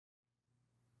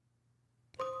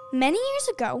Many years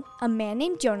ago, a man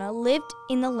named Jonah lived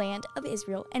in the land of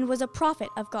Israel and was a prophet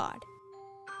of God.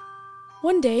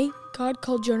 One day, God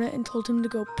called Jonah and told him to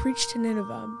go preach to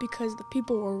Nineveh because the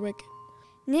people were wicked.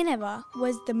 Nineveh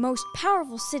was the most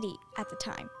powerful city at the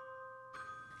time.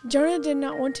 Jonah did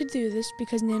not want to do this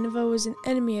because Nineveh was an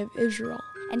enemy of Israel,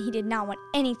 and he did not want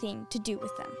anything to do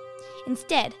with them.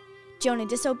 Instead, Jonah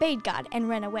disobeyed God and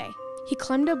ran away. He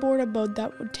climbed aboard a boat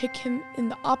that would take him in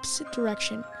the opposite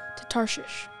direction, to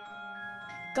Tarshish.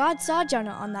 God saw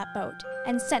Jonah on that boat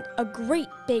and sent a great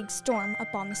big storm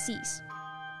upon the seas.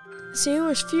 The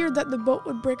sailors feared that the boat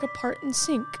would break apart and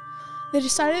sink. They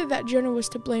decided that Jonah was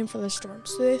to blame for the storm,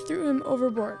 so they threw him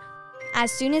overboard.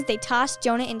 As soon as they tossed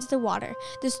Jonah into the water,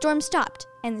 the storm stopped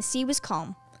and the sea was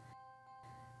calm.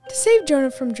 To save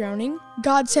Jonah from drowning,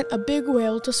 God sent a big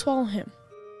whale to swallow him.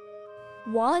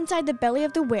 While inside the belly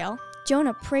of the whale,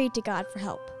 Jonah prayed to God for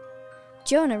help.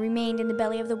 Jonah remained in the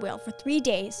belly of the whale for 3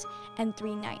 days and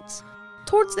 3 nights.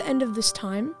 Towards the end of this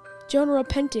time, Jonah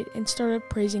repented and started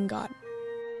praising God.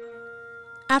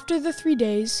 After the 3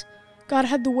 days, God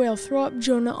had the whale throw up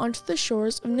Jonah onto the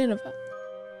shores of Nineveh.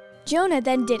 Jonah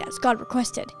then did as God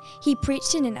requested. He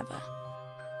preached to Nineveh.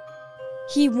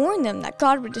 He warned them that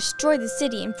God would destroy the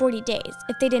city in 40 days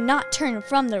if they did not turn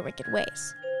from their wicked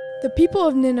ways. The people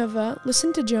of Nineveh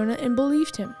listened to Jonah and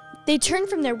believed him. They turned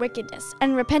from their wickedness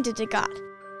and repented to God.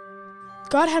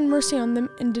 God had mercy on them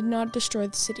and did not destroy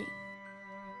the city.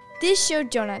 This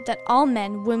showed Jonah that all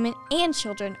men, women, and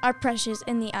children are precious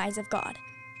in the eyes of God.